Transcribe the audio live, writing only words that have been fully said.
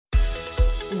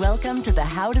Welcome to the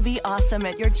How to Be Awesome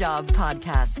at Your Job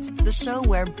podcast, the show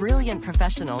where brilliant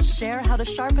professionals share how to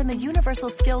sharpen the universal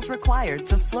skills required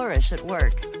to flourish at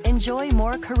work. Enjoy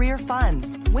more career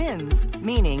fun, wins,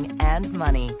 meaning, and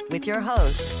money with your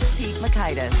host, Pete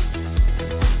Mockaitis.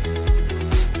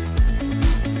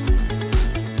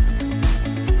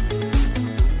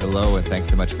 Hello, and thanks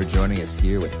so much for joining us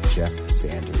here with Jeff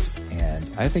Sanders.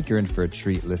 And I think you're in for a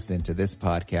treat listening to this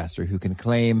podcaster who can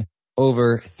claim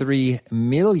over 3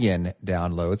 million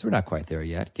downloads. We're not quite there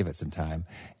yet. Give it some time.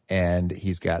 And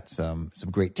he's got some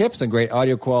great tips and great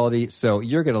audio quality. So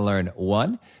you're going to learn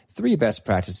 1, 3 best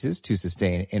practices to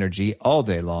sustain energy all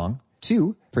day long.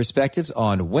 2, perspectives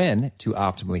on when to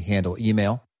optimally handle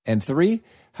email. And 3,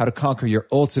 how to conquer your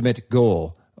ultimate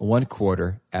goal 1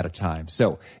 quarter at a time.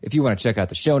 So if you want to check out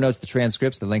the show notes, the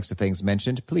transcripts, the links to things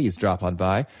mentioned, please drop on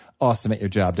by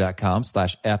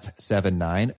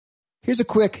awesomeatyourjob.com/F79. Here's a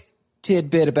quick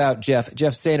tidbit about Jeff.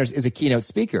 Jeff Sanders is a keynote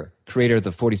speaker, creator of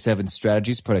the 47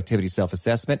 Strategies Productivity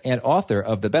Self-Assessment, and author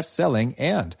of the best-selling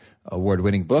and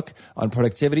award-winning book on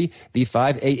productivity, The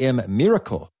 5 a.m.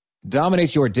 Miracle.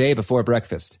 Dominate your day before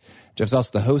breakfast. Jeff's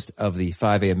also the host of the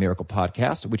 5 a.m. Miracle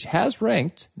podcast, which has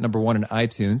ranked number 1 in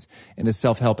iTunes in the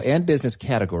self-help and business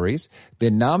categories,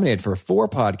 been nominated for 4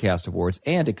 podcast awards,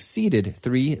 and exceeded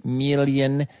 3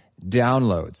 million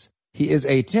downloads. He is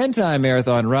a 10-time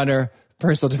marathon runner,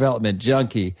 personal development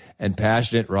junkie, and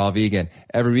passionate raw vegan.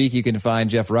 Every week you can find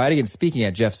Jeff writing and speaking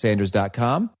at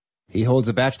jeffsanders.com. He holds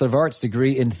a Bachelor of Arts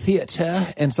degree in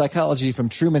theater and psychology from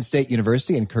Truman State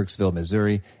University in Kirksville,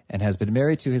 Missouri, and has been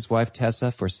married to his wife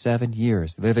Tessa for 7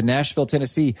 years. They live in Nashville,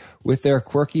 Tennessee, with their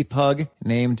quirky pug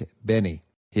named Benny.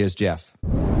 Here's Jeff.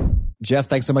 Jeff,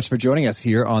 thanks so much for joining us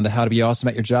here on the How to Be Awesome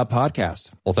at Your Job podcast.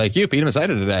 Well, thank you, Pete. I'm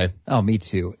excited today. Oh, me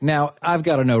too. Now, I've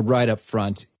got to know right up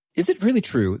front, is it really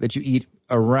true that you eat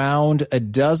around a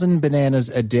dozen bananas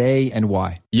a day, and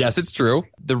why? Yes, it's true.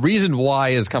 The reason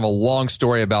why is kind of a long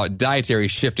story about dietary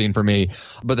shifting for me,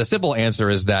 but the simple answer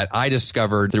is that I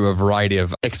discovered through a variety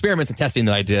of experiments and testing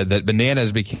that I did that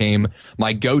bananas became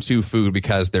my go-to food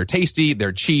because they're tasty,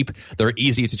 they're cheap, they're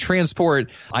easy to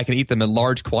transport. I can eat them in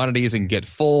large quantities and get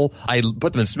full. I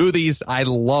put them in smoothies. I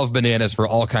love bananas for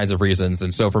all kinds of reasons.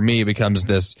 And so for me, it becomes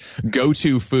this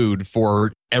go-to food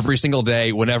for every single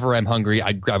day. Whenever I'm hungry,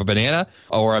 I grab a banana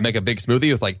or I make a big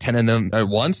smoothie with like 10 of them at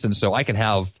once. And so I can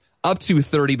have up to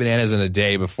 30 bananas in a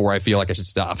day before I feel like I should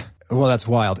stop. Well, that's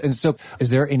wild. And so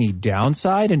is there any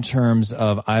downside in terms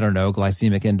of, I don't know,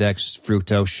 glycemic index,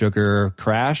 fructose, sugar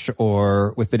crash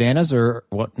or with bananas or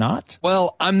whatnot?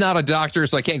 Well, I'm not a doctor,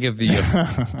 so I can't give the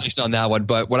information on that one.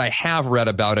 But what I have read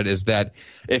about it is that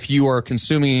if you are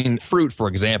consuming fruit, for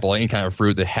example, any kind of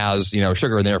fruit that has,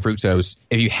 sugar in there, fructose,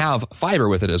 if you have fiber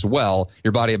with it as well,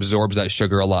 your body absorbs that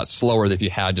sugar a lot slower than if you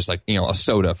had just like, a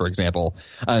soda, for example.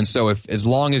 And so as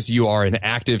long as you are an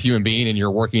active human being and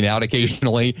you're working out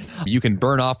occasionally, you can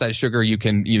burn off that sugar. You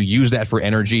use that for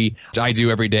energy, which I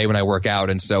do every day when I work out.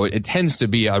 And so it tends to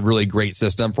be a really great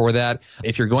system for that.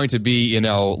 If you're going to be,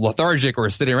 lethargic or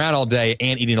sitting around all day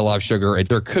and eating a lot of sugar,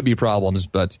 there could be problems,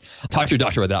 but talk to your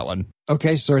doctor about that one.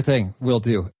 Okay, sure thing. Will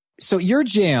do. So your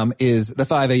jam is the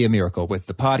 5 a.m. Miracle with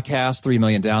the podcast, 3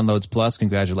 million downloads plus.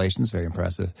 Congratulations. Very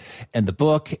impressive. And the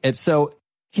book. And so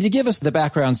can you give us the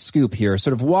background scoop here?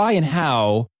 Sort of why and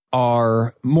how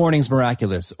are mornings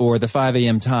miraculous or the 5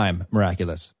 a.m. time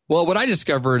miraculous? Well, what I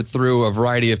discovered through a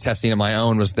variety of testing of my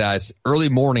own was that early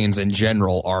mornings in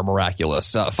general are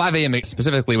miraculous. 5 a.m.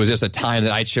 specifically was just a time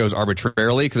that I chose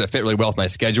arbitrarily because it fit really well with my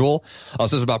schedule. So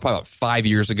this was probably about 5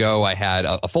 years ago. I had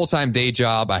a full-time day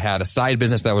job. I had a side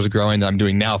business that was growing that I'm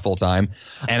doing now full-time.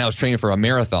 And I was training for a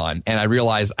marathon. And I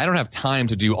realized I don't have time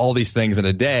to do all these things in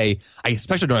a day. I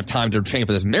especially don't have time to train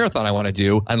for this marathon I want to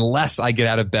do unless I get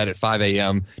out of bed at 5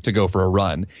 a.m. to go for a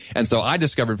run. And so I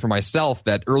discovered for myself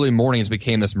that early mornings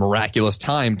became this miraculous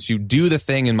time to do the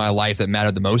thing in my life that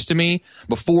mattered the most to me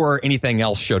before anything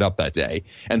else showed up that day.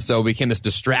 And so it became this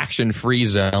distraction-free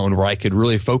zone where I could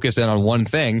really focus in on one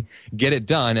thing, get it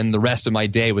done, and the rest of my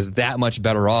day was that much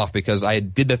better off because I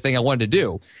did the thing I wanted to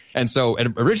do. And so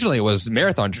originally it was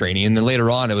marathon training, and then later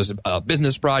on it was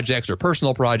business projects or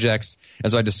personal projects.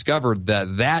 And so I discovered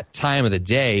that time of the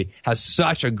day has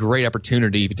such a great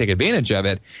opportunity to take advantage of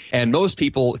it. And most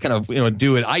people kind of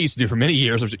do it. I used to do for many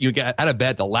years. You get out of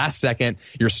bed the last second,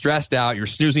 you're stressed out, you're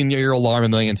snoozing your alarm a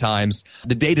million times.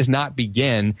 The day does not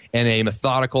begin in a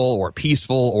methodical or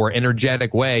peaceful or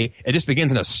energetic way. It just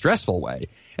begins in a stressful way.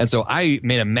 And so I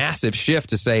made a massive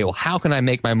shift to say, well, how can I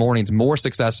make my mornings more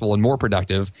successful and more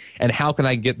productive? And how can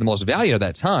I get the most value of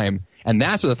that time? And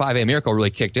that's where the 5 a.m. miracle really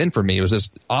kicked in for me. It was this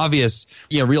obvious,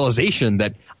 realization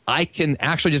that I can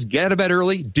actually just get out of bed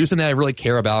early, do something that I really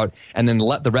care about, and then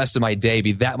let the rest of my day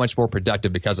be that much more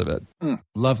productive because of it.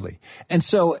 Lovely. And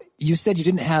so you said you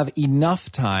didn't have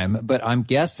enough time, but I'm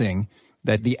guessing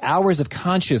that the hours of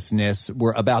consciousness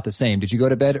were about the same. Did you go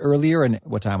to bed earlier, and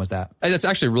what time was that? That's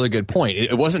actually a really good point.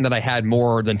 It wasn't that I had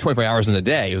more than 24 hours in a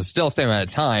day. It was still the same amount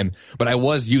of time, but I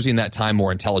was using that time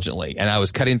more intelligently, and I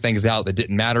was cutting things out that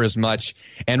didn't matter as much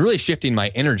and really shifting my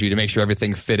energy to make sure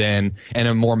everything fit in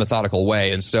a more methodical way.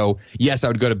 And so, yes, I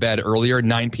would go to bed earlier.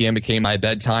 9 p.m. became my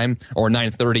bedtime, or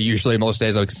 9:30 usually. Most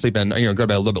days I would sleep in, go to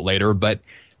bed a little bit later, but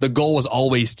the goal was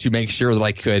always to make sure that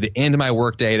I could end my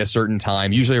workday at a certain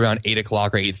time, usually around 8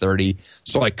 o'clock or 8:30,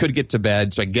 so I could get to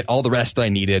bed, so I could get all the rest that I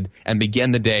needed and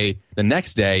begin the day the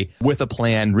next day with a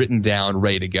plan written down,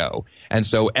 ready to go. And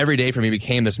so every day for me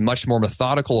became this much more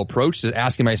methodical approach to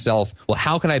asking myself, well,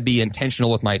 how can I be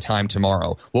intentional with my time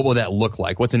tomorrow? What will that look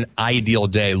like? What's an ideal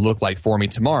day look like for me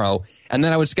tomorrow? And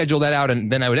then I would schedule that out,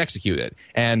 and then I would execute it.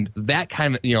 And that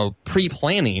kind of,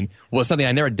 pre-planning was something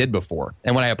I never did before.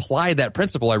 And when I applied that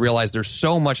principle, I realized there's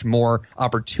so much more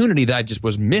opportunity that I just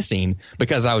was missing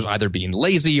because I was either being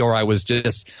lazy or I was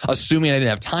just assuming I didn't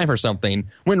have time for something,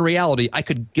 when in reality, I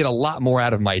could get a lot more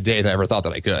out of my day than I ever thought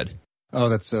that I could. Oh,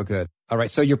 that's so good. All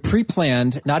right. So you're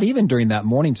pre-planned, not even during that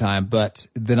morning time, but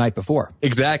the night before.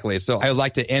 Exactly. So I would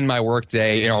like to end my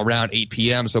workday, around 8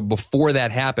 p.m. So before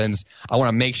that happens, I want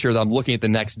to make sure that I'm looking at the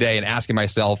next day and asking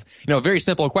myself, very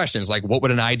simple questions like, what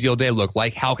would an ideal day look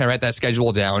like? How can I write that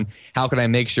schedule down? How can I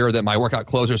make sure that my workout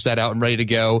clothes are set out and ready to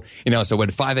go? So when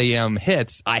 5 a.m.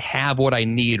 hits, I have what I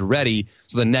need ready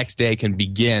so the next day can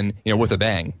begin, with a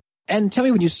bang. And tell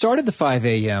me, when you started the 5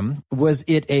 a.m., was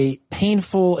it a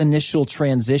painful initial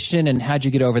transition, and how'd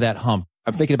you get over that hump?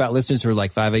 I'm thinking about listeners who are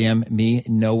like, 5 a.m., me,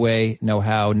 no way, no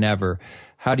how, never.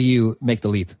 How do you make the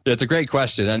leap? It's a great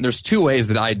question. And there's two ways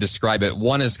that I describe it.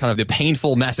 One is kind of the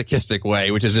painful masochistic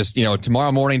way, which is just,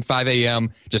 tomorrow morning, 5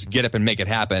 a.m., just get up and make it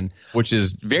happen, which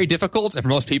is very difficult. And for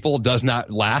most people, does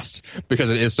not last because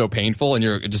it is so painful and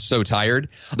you're just so tired.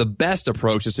 The best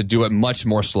approach is to do it much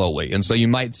more slowly. And so you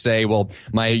might say, well,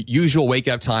 my usual wake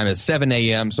up time is 7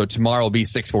 a.m., so tomorrow will be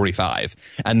 6:45.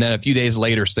 And then a few days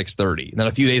later, 6:30. And then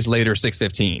a few days later,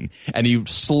 6:15. And you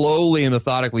slowly and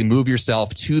methodically move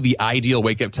yourself to the ideal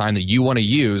wake up time that you want to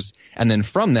use. And then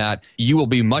from that, you will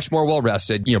be much more well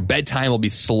rested. Bedtime will be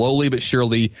slowly but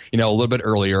surely, a little bit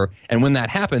earlier. And when that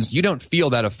happens, you don't feel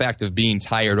that effect of being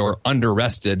tired or under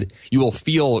rested. You will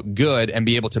feel good and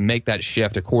be able to make that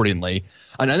shift accordingly.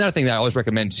 Another thing that I always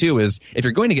recommend too is if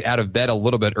you're going to get out of bed a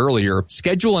little bit earlier,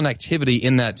 schedule an activity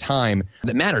in that time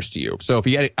that matters to you. So if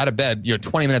you get out of bed,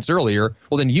 20 minutes earlier,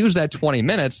 well, then use that 20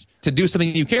 minutes to do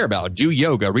something you care about. Do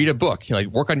yoga, read a book,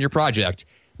 work on your project.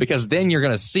 Because then you're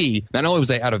going to see, not only was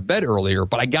I out of bed earlier,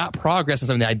 but I got progress in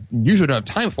something that I usually don't have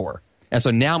time for. And so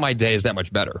now my day is that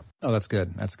much better. Oh, that's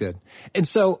good. That's good. And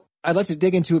so I'd like to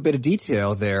dig into a bit of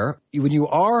detail there. When you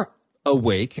are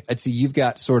awake, I'd see you've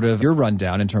got sort of your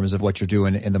rundown in terms of what you're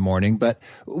doing in the morning, but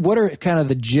what are kind of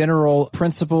the general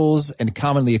principles and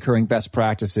commonly occurring best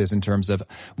practices in terms of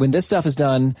when this stuff is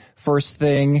done, first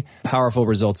thing, powerful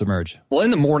results emerge? Well, in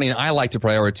the morning, I like to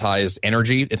prioritize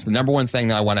energy. It's the number one thing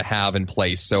that I want to have in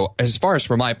place. So as far as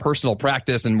for my personal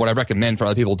practice and what I recommend for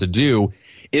other people to do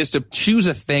is to choose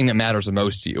a thing that matters the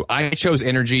most to you. I chose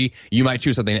energy. You might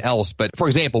choose something else. But for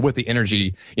example, with the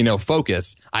energy,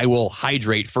 focus, I will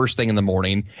hydrate first thing in the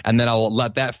morning, and then I'll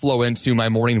let that flow into my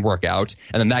morning workout,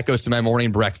 and then that goes to my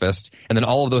morning breakfast, and then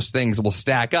all of those things will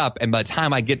stack up, and by the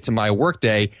time I get to my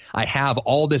workday, I have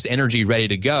all this energy ready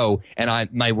to go, and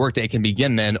my workday can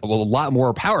begin then a lot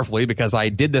more powerfully because I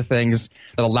did the things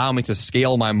that allow me to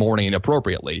scale my morning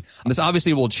appropriately. This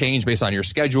obviously will change based on your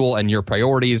schedule and your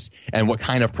priorities and what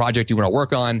kind of project you want to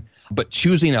work on, but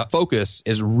choosing a focus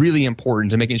is really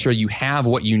important to making sure you have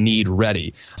what you need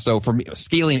ready. So for me,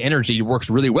 scaling energy works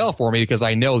really well for me because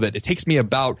I know that it takes me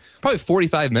about probably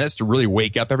 45 minutes to really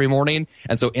wake up every morning.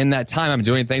 And so in that time, I'm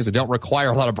doing things that don't require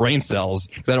a lot of brain cells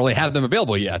because I don't really have them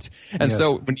available yet. And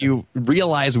so when you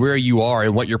realize where you are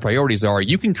and what your priorities are,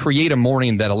 you can create a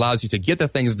morning that allows you to get the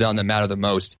things done that matter the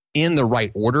most in the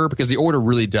right order, because the order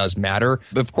really does matter.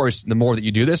 But of course, the more that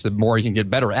you do this, the more you can get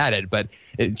better at it. But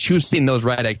choosing those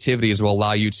right activities will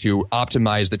allow you to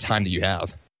optimize the time that you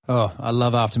have. Oh, I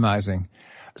love optimizing.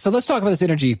 So let's talk about this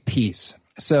energy piece.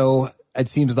 So it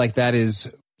seems like that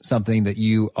is something that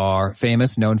you are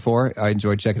known for. I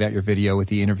enjoyed checking out your video with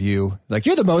the interview. Like,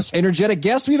 you're the most energetic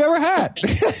guest we've ever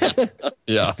had.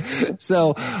 Yeah.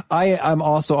 So I'm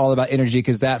also all about energy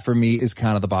because that for me is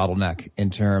kind of the bottleneck in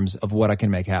terms of what I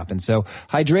can make happen. So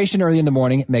hydration early in the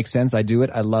morning makes sense. I do it.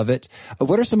 I love it.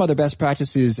 What are some other best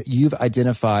practices you've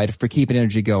identified for keeping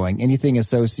energy going? Anything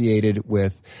associated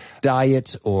with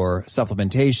diet or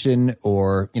supplementation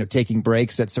or, taking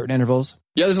breaks at certain intervals?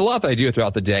 Yeah, there's a lot that I do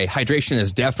throughout the day. Hydration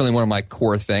is definitely one of my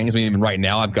core things. I mean, even right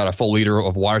now, I've got a full liter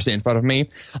of water sitting in front of me.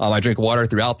 I drink water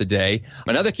throughout the day.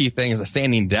 Another key thing is a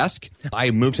standing desk.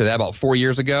 I moved to that about 4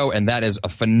 years ago, and that is a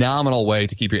phenomenal way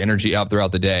to keep your energy up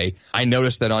throughout the day. I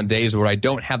noticed that on days where I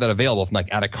don't have that available, from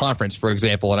like at a conference, for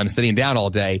example, and I'm sitting down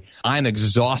all day, I'm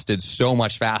exhausted so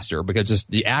much faster because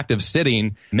just the act of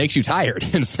sitting makes you tired.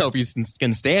 And so if you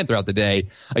can stand throughout the day,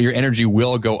 your energy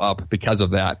will go up because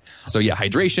of that. So yeah,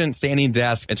 hydration, standing desk.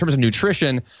 In terms of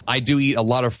nutrition, I do eat a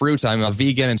lot of fruits. I'm a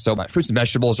vegan, and so my fruits and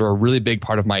vegetables are a really big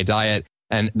part of my diet.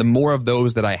 And the more of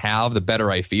those that I have, the better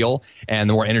I feel and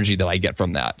the more energy that I get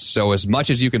from that. So as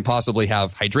much as you can possibly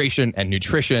have hydration and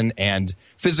nutrition and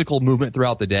physical movement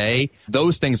throughout the day,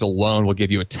 those things alone will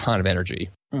give you a ton of energy.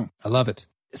 I love it.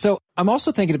 So I'm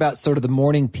also thinking about sort of the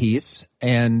morning piece,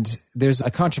 and there's a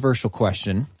controversial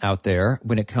question out there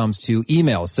when it comes to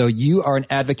emails. So you are an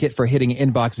advocate for hitting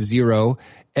inbox zero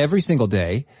every single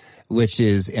day, which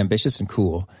is ambitious and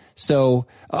cool. So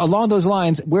along those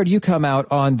lines, where do you come out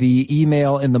on the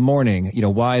email in the morning?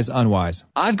 Wise, unwise?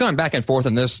 I've gone back and forth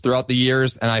on this throughout the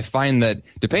years, and I find that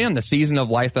depending on the season of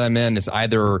life that I'm in, it's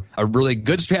either a really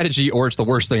good strategy or it's the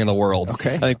worst thing in the world.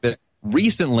 Okay. I think that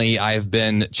recently, I've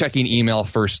been checking email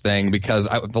first thing because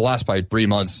the last probably 3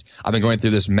 months, I've been going through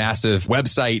this massive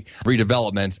website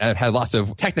redevelopment, and I've had lots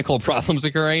of technical problems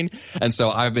occurring. And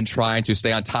so I've been trying to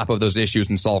stay on top of those issues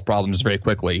and solve problems very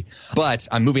quickly. But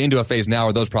I'm moving into a phase now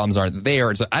where those problems aren't there.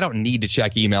 And so I don't need to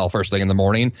check email first thing in the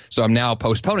morning. So I'm now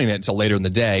postponing it until later in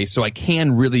the day so I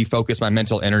can really focus my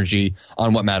mental energy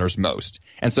on what matters most.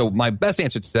 And so my best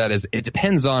answer to that is it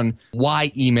depends on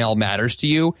why email matters to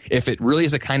you. If it really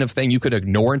is the kind of thing you could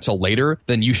ignore until later,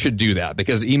 then you should do that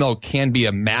because email can be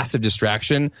a massive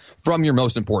distraction from your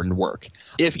most important work.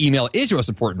 If email is your most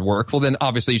important work, well, then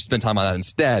obviously you spend time on that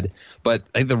instead. But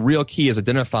I think the real key is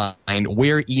identifying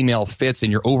where email fits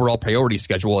in your overall priority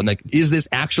schedule. And like, is this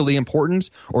actually important,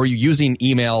 or are you using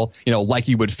email, like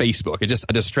you would Facebook? It's just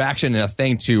a distraction and a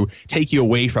thing to take you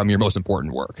away from your most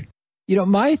important work.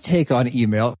 My take on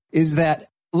email is that,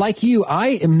 like you,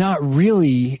 I am not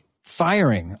really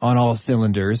firing on all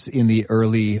cylinders in the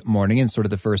early morning and sort of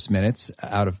the first minutes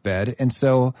out of bed. And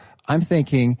so I'm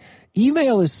thinking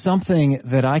email is something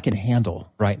that I can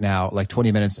handle right now, like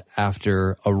 20 minutes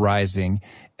after arising.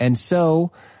 And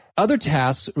so other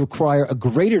tasks require a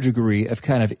greater degree of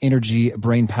kind of energy,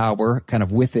 brain power, kind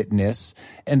of with itness.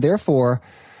 And therefore,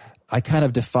 I kind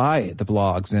of defy the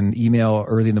blogs, and email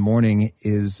early in the morning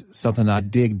is something I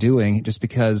dig doing just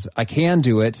because I can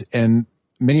do it. And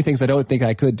many things I don't think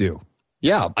I could do.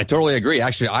 Yeah, I totally agree.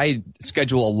 Actually, I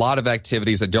schedule a lot of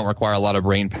activities that don't require a lot of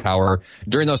brain power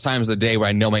during those times of the day where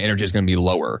I know my energy is going to be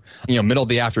lower. Middle of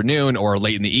the afternoon or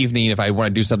late in the evening, if I want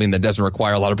to do something that doesn't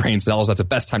require a lot of brain cells, that's the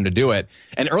best time to do it.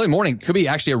 And early morning could be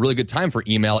actually a really good time for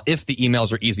email if the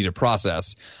emails are easy to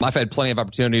process. I've had plenty of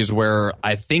opportunities where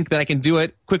I think that I can do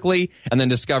it quickly and then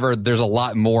discover there's a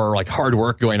lot more like hard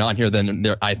work going on here than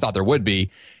I thought there would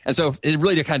be. And so it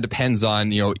really kind of depends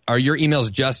on, are your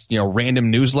emails just,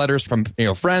 random newsletters from,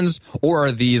 friends, or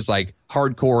are these like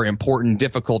hardcore, important,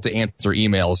 difficult to answer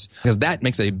emails? Because that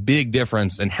makes a big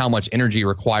difference in how much energy it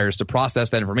requires to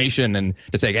process that information and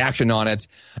to take action on it.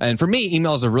 And for me,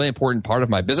 email is a really important part of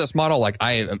my business model. Like,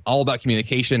 I am all about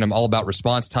communication. I'm all about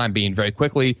response time being very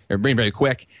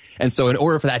quick. And so in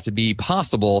order for that to be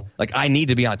possible, like, I need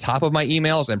to be on top of my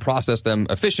emails and process them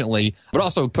efficiently, but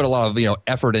also put a lot of,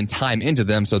 effort and time into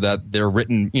them so that they're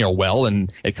written, well,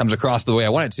 and it comes across the way I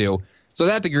want it to. So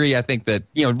to that degree, I think that,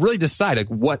 really decide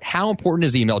how important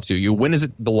is email to you? When does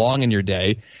it belong in your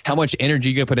day? How much energy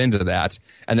you can put into that?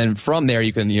 And then from there,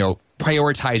 you can,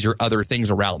 prioritize your other things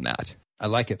around that. I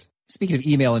like it. Speaking of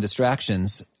email and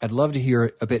distractions, I'd love to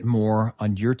hear a bit more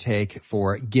on your take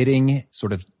for getting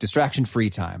sort of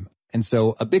distraction-free time. And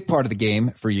so a big part of the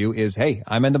game for you is, hey,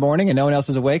 I'm in the morning and no one else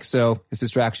is awake, so it's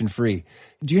distraction-free.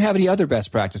 Do you have any other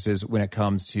best practices when it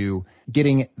comes to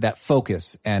getting that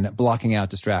focus and blocking out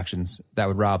distractions that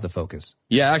would rob the focus?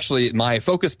 Yeah, actually, my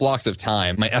focus blocks of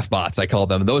time, my FBOTs, I call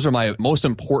them, those are my most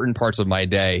important parts of my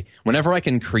day. Whenever I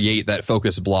can create that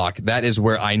focus block, that is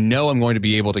where I know I'm going to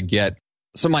be able to get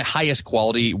some of my highest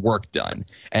quality work done.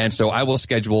 And so I will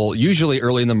schedule usually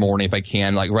early in the morning if I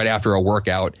can, like right after a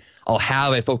workout, I'll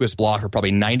have a focus block for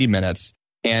probably 90 minutes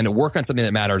and work on something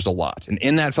that matters a lot. And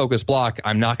in that focus block,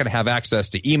 I'm not going to have access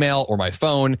to email or my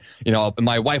phone.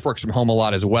 My wife works from home a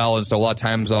lot as well. And so a lot of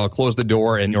times I'll close the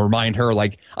door and remind her,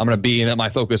 like, I'm going to be in my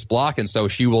focus block. And so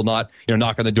she will not,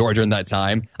 knock on the door during that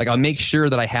time. Like, I'll make sure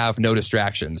that I have no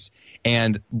distractions.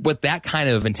 And with that kind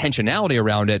of intentionality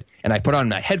around it, and I put on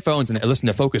my headphones and I listen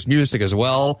to focused music as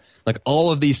well, like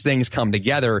all of these things come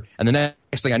together. And the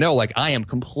next thing I know, like, I am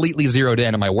completely zeroed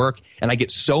in on my work and I get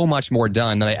so much more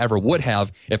done than I ever would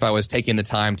have if I was taking the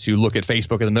time to look at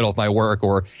Facebook in the middle of my work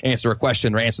or answer a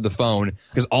question or answer the phone,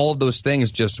 because all of those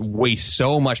things just waste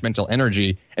so much mental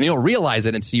energy and you don't realize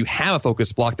it until you have a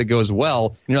focus block that goes well.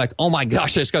 And you're like, oh my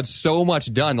gosh, I just got so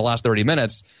much done the last 30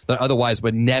 minutes that otherwise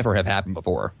would never have happened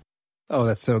before. Oh,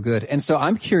 that's so good. And so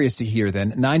I'm curious to hear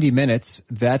then, 90 minutes,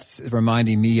 that's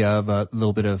reminding me of a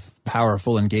little bit of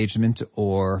Powerful Engagement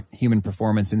or Human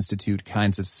Performance Institute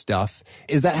kinds of stuff.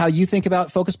 Is that how you think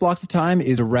about focus blocks of time,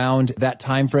 is around that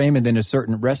time frame and then a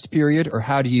certain rest period? Or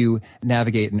how do you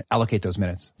navigate and allocate those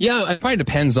minutes? Yeah, it probably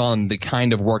depends on the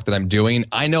kind of work that I'm doing.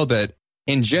 I know that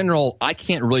in general, I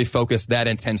can't really focus that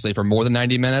intensely for more than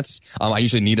 90 minutes. I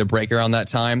usually need a break around that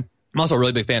time. I'm also a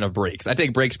really big fan of breaks. I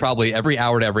take breaks probably every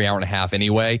hour to every hour and a half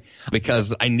anyway,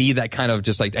 because I need that kind of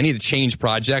just like, I need to change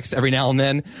projects every now and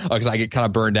then because I get kind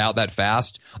of burned out that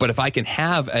fast. But if I can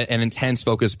have an intense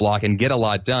focus block and get a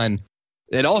lot done,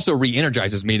 it also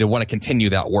re-energizes me to want to continue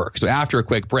that work. So after a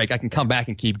quick break, I can come back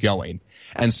and keep going.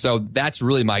 And so that's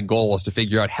really my goal, is to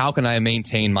figure out how can I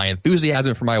maintain my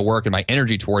enthusiasm for my work and my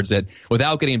energy towards it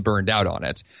without getting burned out on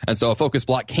it. And so a focus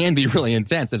block can be really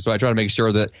intense. And so I try to make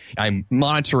sure that I'm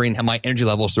monitoring my energy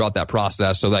levels throughout that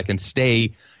process so that I can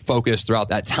stay focused throughout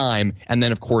that time. And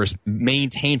then, of course,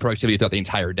 maintain productivity throughout the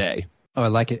entire day. Oh, I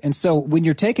like it. And so when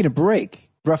you're taking a break,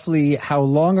 roughly how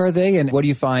long are they? And what do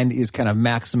you find is kind of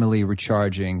maximally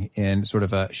recharging in sort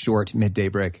of a short midday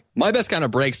break? My best kind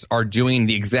of breaks are doing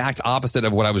the exact opposite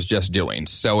of what I was just doing.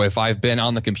 So if I've been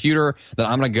on the computer, then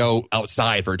I'm going to go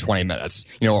outside for 20 minutes,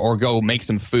 or go make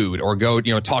some food, or go,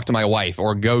 talk to my wife,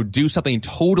 or go do something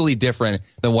totally different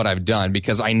than what I've done,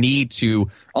 because I need to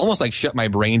almost like shut my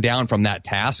brain down from that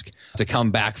task to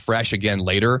come back fresh again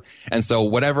later. And so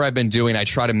whatever I've been doing, I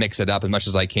try to mix it up as much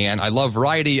as I can. I love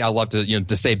variety. I love to,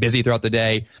 to stay busy throughout the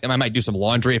day. And I might do some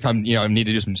laundry if I'm, I need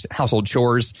to do some household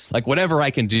chores, like whatever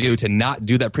I can do to not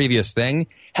do that previous thing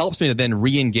helps me to then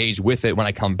re-engage with it when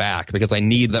I come back, because I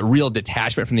need that real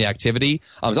detachment from the activity.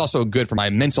 It's also good for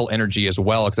my mental energy as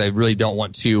well, because I really don't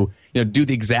want to, do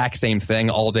the exact same thing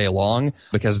all day long,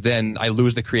 because then I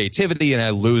lose the creativity and I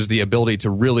lose the ability to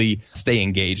really stay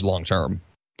engaged long term.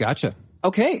 Gotcha.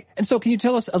 Okay. And so can you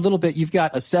tell us a little bit, you've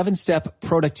got a 7-step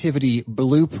productivity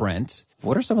blueprint.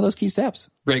 What are some of those key steps?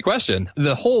 Great question.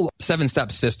 The whole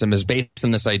 7-step system is based on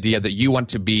this idea that you want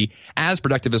to be as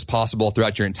productive as possible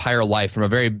throughout your entire life from a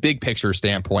very big picture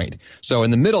standpoint. So in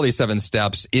the middle of these 7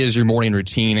 steps is your morning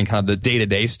routine and kind of the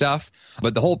day-to-day stuff.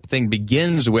 But the whole thing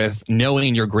begins with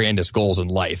knowing your grandest goals in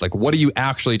life. Like, what are you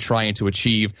actually trying to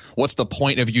achieve? What's the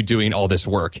point of you doing all this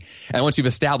work? And once you've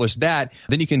established that,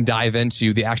 then you can dive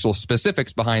into the actual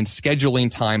specifics behind scheduling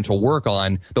time to work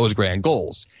on those grand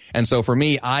goals. And so for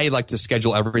me, I like to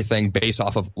schedule everything based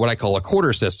off of what I call a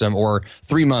quarter system, or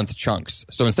 3-month chunks.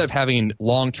 So instead of having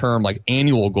long-term, like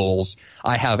annual goals,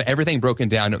 I have everything broken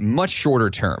down much shorter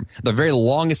term. The very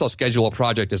longest I'll schedule a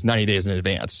project is 90 days in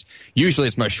advance. Usually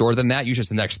it's much shorter than that. Usually it's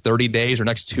the next 30 days or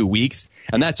next 2 weeks.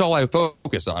 And that's all I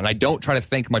focus on. I don't try to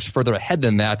think much further ahead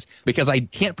than that, because I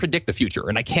can't predict the future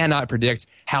and I cannot predict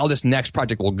how this next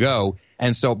project will go.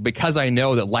 And so because I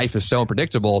know that life is so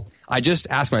unpredictable, I just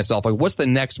ask myself, like, what's the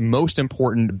next most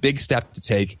important big step to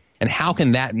take? And how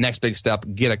can that next big step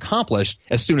get accomplished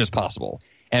as soon as possible?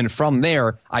 And from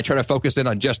there, I try to focus in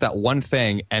on just that one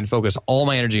thing and focus all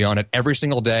my energy on it every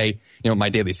single day. My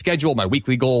daily schedule, my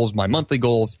weekly goals, my monthly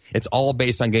goals, it's all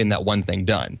based on getting that one thing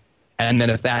done. And then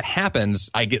if that happens,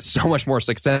 I get so much more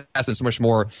success and so much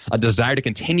more a desire to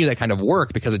continue that kind of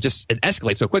work, because it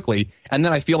escalates so quickly. And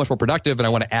then I feel much more productive and I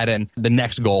want to add in the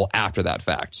next goal after that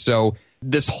fact. So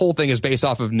this whole thing is based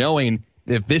off of knowing,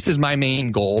 if this is my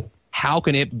main goal, how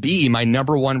can it be my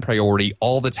number one priority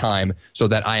all the time, so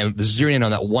that I am zeroing in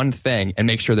on that one thing and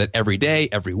make sure that every day,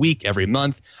 every week, every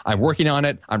month, I'm working on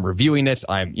it, I'm reviewing it,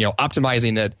 I'm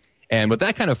optimizing it. And with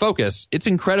that kind of focus, it's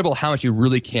incredible how much you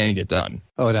really can get done.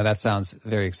 Oh, no, that sounds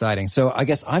very exciting. So I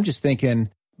guess I'm just thinking,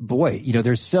 boy,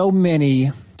 there's so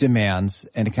many demands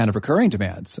and kind of recurring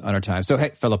demands on our time. So, hey,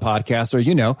 fellow podcaster,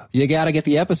 you got to get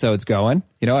the episodes going,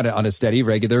 on a steady,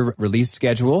 regular release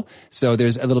schedule. So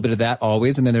there's a little bit of that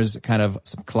always. And then there's kind of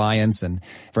some clients and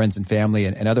friends and family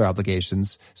and other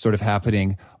obligations sort of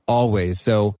happening always.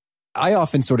 So I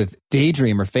often sort of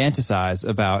daydream or fantasize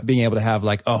about being able to have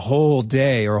like a whole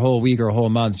day or a whole week or a whole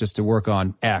month just to work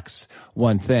on X,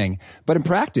 one thing. But in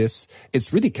practice,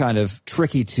 it's really kind of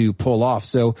tricky to pull off.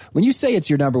 So when you say it's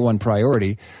your number one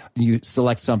priority, you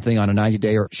select something on a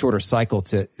 90-day or shorter cycle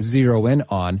to zero in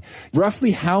on,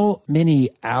 roughly how many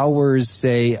hours,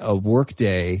 say, a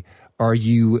workday are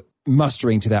you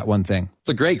mustering to that one thing? It's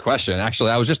a great question. Actually,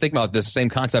 I was just thinking about this same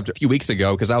concept a few weeks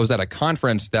ago because I was at a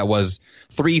conference that was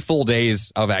 3 full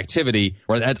days of activity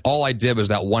where that's all I did was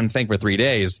that one thing for 3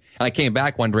 days. And I came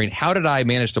back wondering, how did I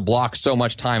manage to block so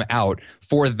much time out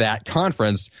for that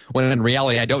conference when in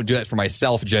reality, I don't do that for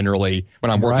myself generally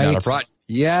when I'm working on a project.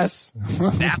 Yes.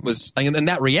 That was, and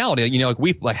that reality, like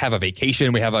we have a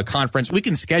vacation, we have a conference, we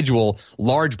can schedule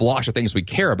large blocks of things we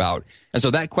care about. And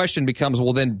so that question becomes,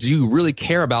 well, then do you really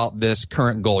care about this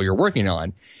current goal you're working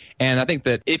on? And I think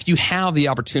that if you have the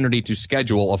opportunity to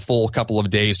schedule a full couple of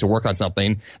days to work on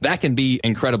something, that can be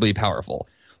incredibly powerful.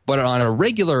 But on a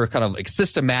regular kind of like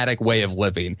systematic way of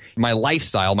living, my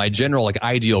lifestyle, my general like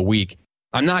ideal week,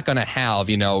 I'm not going to have,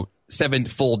 7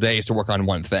 full days to work on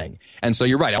one thing. And so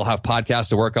you're right. I'll have podcasts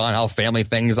to work on. I'll have family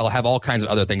things. I'll have all kinds of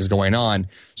other things going on.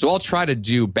 So I'll try to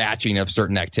do batching of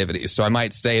certain activities. So I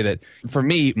might say that for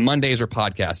me, Mondays are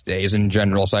podcast days in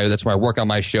general. So that's where I work on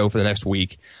my show for the next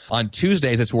week. On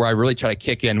Tuesdays, it's where I really try to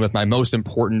kick in with my most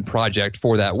important project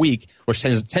for that week, which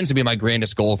tends to be my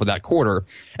grandest goal for that quarter.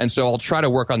 And so I'll try to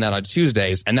work on that on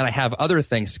Tuesdays. And then I have other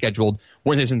things scheduled.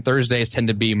 Wednesdays and Thursdays tend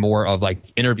to be more of like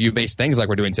interview-based things like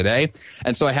we're doing today.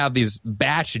 And so I have these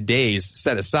batch days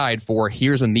set aside for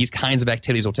here's when these kinds of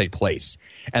activities will take place.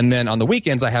 And then on the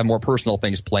weekends, I have more personal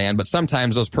things planned, but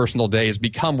sometimes those personal days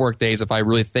become work days if I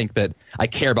really think that I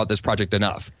care about this project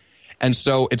enough. And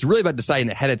so it's really about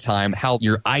deciding ahead of time how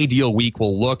your ideal week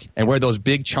will look and where those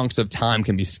big chunks of time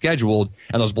can be scheduled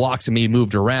and those blocks can be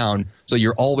moved around so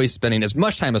you're always spending as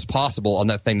much time as possible on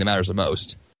that thing that matters the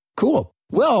most. Cool.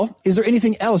 Well, is there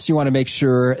anything else you want to make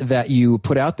sure that you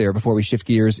put out there before we shift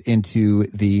gears into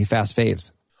the fast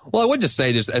faves? Well, I would just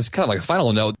say, just as kind of like a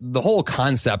final note, the whole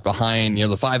concept behind, the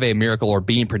 5A miracle or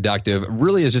being productive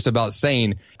really is just about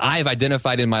saying, I've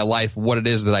identified in my life what it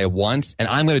is that I want, and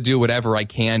I'm going to do whatever I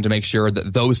can to make sure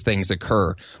that those things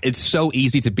occur. It's so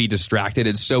easy to be distracted.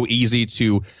 It's so easy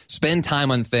to spend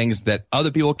time on things that other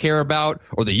people care about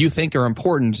or that you think are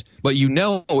important, but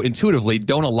intuitively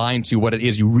don't align to what it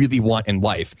is you really want in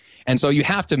life. And so you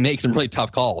have to make some really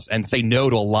tough calls and say no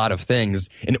to a lot of things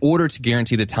in order to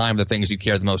guarantee the time of the things you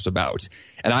care the most about.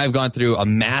 And I've gone through a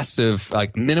massive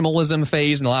minimalism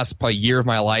phase in the last probably year of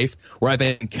my life where I've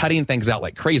been cutting things out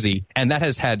like crazy. And that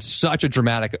has had such a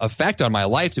dramatic effect on my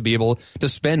life to be able to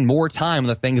spend more time on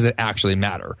the things that actually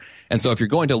matter. And so if you're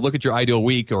going to look at your ideal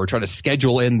week or try to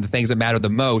schedule in the things that matter the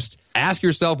most, ask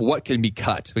yourself what can be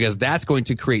cut, because that's going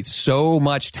to create so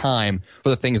much time for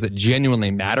the things that genuinely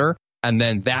matter. And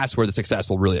then that's where the success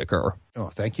will really occur. Oh,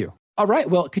 thank you. All right.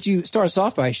 Well, could you start us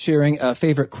off by sharing a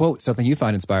favorite quote, something you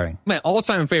find inspiring? My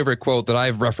all-time favorite quote that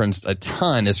I've referenced a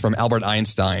ton is from Albert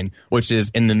Einstein, which is,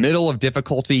 "In the middle of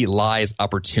difficulty lies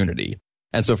opportunity."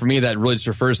 And so for me, that really just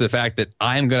refers to the fact that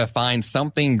I'm going to find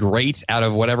something great out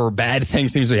of whatever bad thing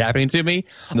seems to be happening to me.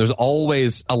 And there's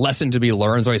always a lesson to be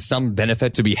learned. There's always some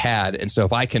benefit to be had. And so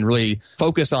if I can really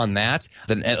focus on that,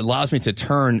 then it allows me to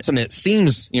turn something that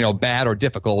seems, bad or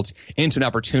difficult into an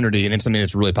opportunity and into something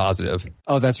that's really positive.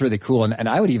 Oh, that's really cool. And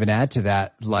I would even add to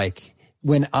that, like,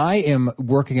 when I am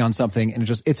working on something and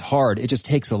it's hard, it just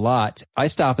takes a lot, I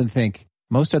stop and think,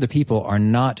 most other people are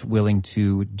not willing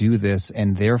to do this,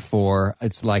 and therefore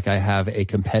it's like I have a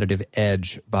competitive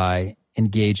edge by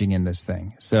engaging in this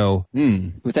thing. So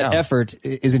with that effort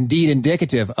is indeed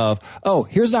indicative of, oh,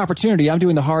 here's an opportunity. I'm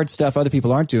doing the hard stuff other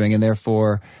people aren't doing, and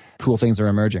therefore cool things are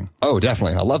emerging. Oh,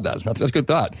 definitely. I love that. That's a good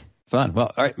thought. Fun.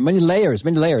 Well, all right. Many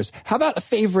layers. How about a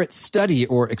favorite study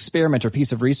or experiment or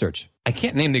piece of research? I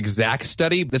can't name the exact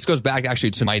study. This goes back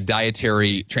actually to my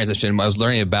dietary transition. I was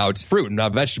learning about fruit and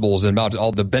about vegetables and about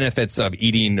all the benefits of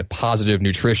eating positive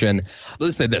nutrition.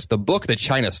 Let's say this, the book, The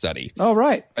China Study. Oh,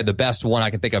 right. The best one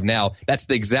I can think of now. That's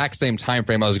the exact same time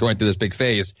frame I was going through this big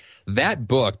phase. That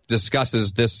book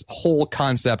discusses this whole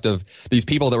concept of these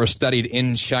people that were studied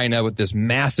in China with this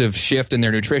massive shift in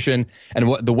their nutrition and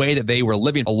the way that they were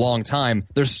living a long time.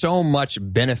 There's so much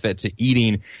benefit to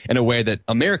eating in a way that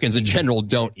Americans in general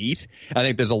don't eat. I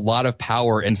think there's a lot of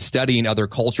power in studying other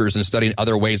cultures and studying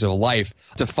other ways of life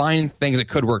to find things that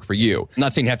could work for you. I'm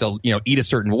not saying you have to, eat a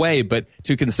certain way, but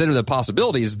to consider the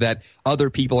possibilities that other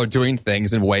people are doing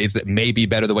things in ways that may be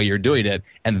better the way you're doing it.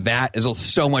 And that is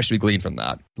so much to be gleaned from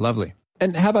that. Lovely.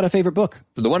 And how about a favorite book?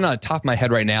 The one on the top of my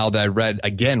head right now that I read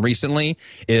again recently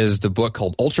is the book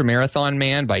called Ultramarathon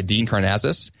Man by Dean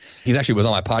Karnazes. He actually was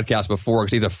on my podcast before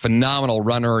because he's a phenomenal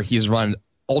runner. He's run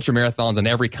ultramarathons on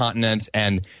every continent.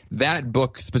 And that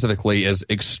book specifically is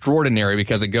extraordinary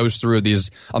because it goes through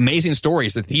these amazing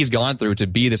stories that he's gone through to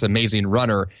be this amazing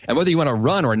runner. And whether you want to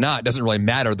run or not doesn't really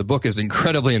matter. The book is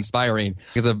incredibly inspiring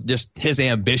because of just his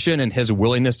ambition and his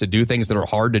willingness to do things that are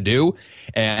hard to do.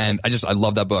 And I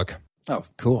love that book. Oh,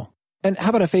 cool. And how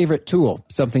about a favorite tool,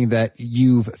 something that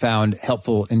you've found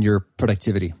helpful in your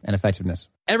productivity and effectiveness?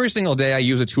 Every single day I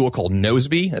use a tool called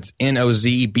Nozbe. That's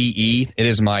Nozbe. It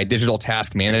is my digital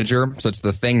task manager. So it's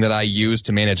the thing that I use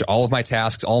to manage all of my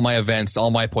tasks, all my events, all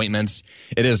my appointments.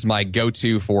 It is my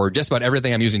go-to for just about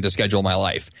everything I'm using to schedule my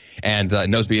life. And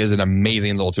Nozbe is an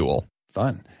amazing little tool.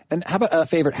 Fun. And how about a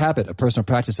favorite habit, a personal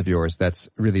practice of yours that's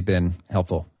really been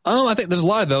helpful? I think there's a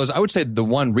lot of those. I would say the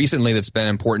one recently that's been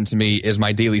important to me is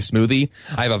my daily smoothie.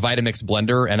 I have a Vitamix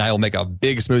blender and I will make a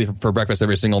big smoothie for breakfast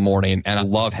every single morning. And I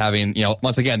love having,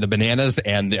 once again, the bananas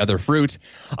and the other fruit.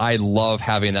 I love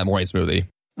having that morning smoothie.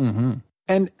 Mm-hmm.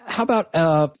 And how about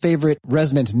a favorite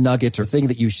resonant nugget or thing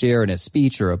that you share in a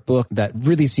speech or a book that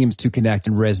really seems to connect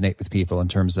and resonate with people in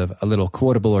terms of a little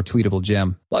quotable or tweetable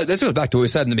gem? Well, this goes back to what we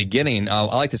said in the beginning. I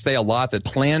like to say a lot that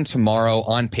plan tomorrow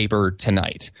on paper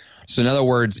tonight. So in other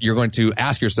words, you're going to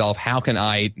ask yourself, how can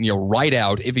I, write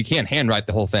out, if you can't handwrite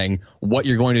the whole thing, what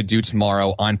you're going to do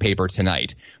tomorrow on paper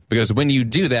tonight? Because when you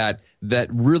do that, that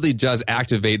really does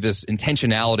activate this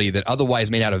intentionality that otherwise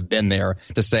may not have been there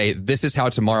to say, this is how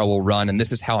tomorrow will run and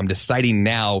this is how I'm deciding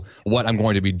now what I'm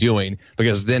going to be doing.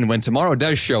 Because then when tomorrow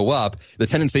does show up, the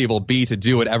tendency will be to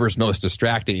do whatever's most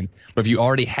distracting. But if you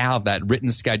already have that written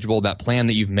schedule, that plan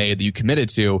that you've made, that you committed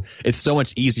to, it's so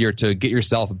much easier to get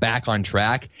yourself back on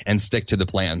track and stick to the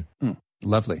plan.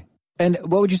 Lovely. And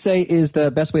what would you say is the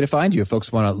best way to find you? If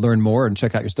folks want to learn more and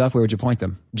check out your stuff, where would you point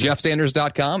them?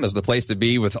 JeffSanders.com is the place to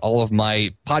be with all of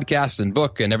my podcasts and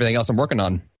book and everything else I'm working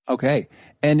on. Okay.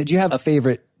 And do you have a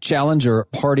favorite challenge or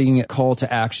parting call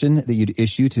to action that you'd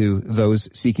issue to those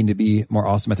seeking to be more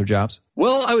awesome at their jobs?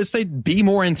 Well, I would say be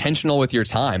more intentional with your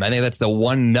time. I think that's the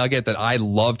one nugget that I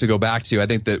love to go back to. I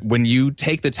think that when you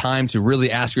take the time to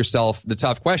really ask yourself the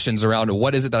tough questions around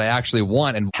what is it that I actually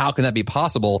want and how can that be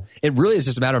possible, it really is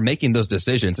just a matter of making those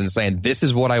decisions and saying, this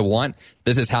is what I want,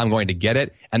 this is how I'm going to get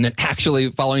it, and then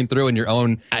actually following through in your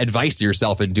own advice to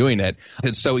yourself and doing it.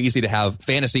 It's so easy to have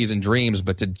fantasies and dreams,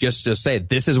 but to just say,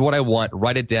 this is what I want,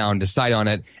 write it down, decide on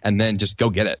it, and then just go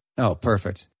get it. Oh,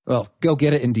 perfect. Well, go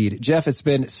get it indeed. Jeff, it's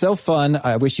been so fun.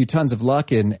 I wish you tons of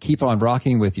luck and keep on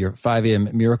rocking with your 5 a.m.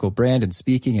 Miracle brand and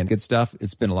speaking and good stuff.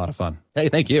 It's been a lot of fun. Hey,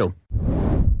 thank you.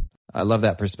 I love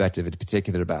that perspective, in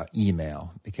particular about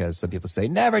email, because some people say,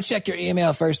 never check your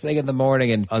email first thing in the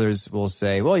morning. And others will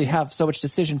say, well, you have so much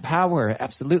decision power.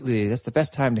 Absolutely. That's the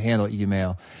best time to handle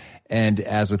email. And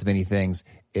as with many things,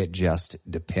 it just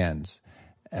depends,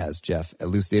 as Jeff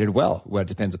elucidated well, what it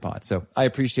depends upon. So I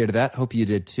appreciated that. Hope you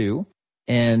did too.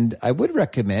 And I would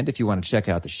recommend, if you want to check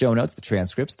out the show notes, the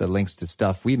transcripts, the links to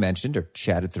stuff we mentioned or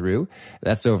chatted through,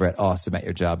 that's over at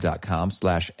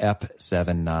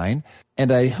awesomeatyourjob.com/ep79.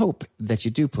 And I hope that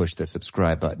you do push the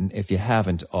subscribe button if you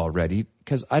haven't already,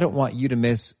 because I don't want you to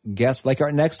miss guests like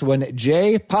our next one,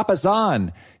 Jay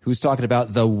Papasan, who's talking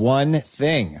about the one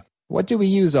thing. What do we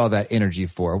use all that energy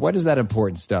for? What is that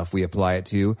important stuff we apply it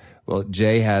to? Well,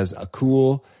 Jay has a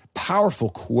cool,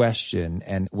 powerful question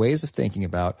and ways of thinking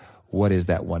about what is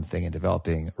that one thing in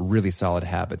developing really solid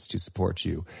habits to support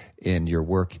you in your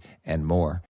work and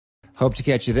more. Hope to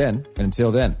catch you then. And until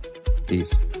then,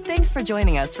 peace. Thanks for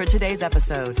joining us for today's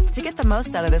episode. To get the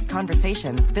most out of this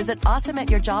conversation, visit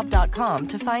awesomeatyourjob.com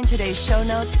to find today's show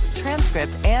notes,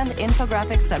 transcript, and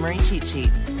infographic summary cheat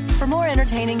sheet. For more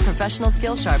entertaining professional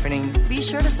skill sharpening, be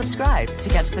sure to subscribe to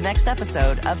catch the next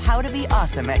episode of How to Be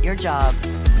Awesome at Your Job.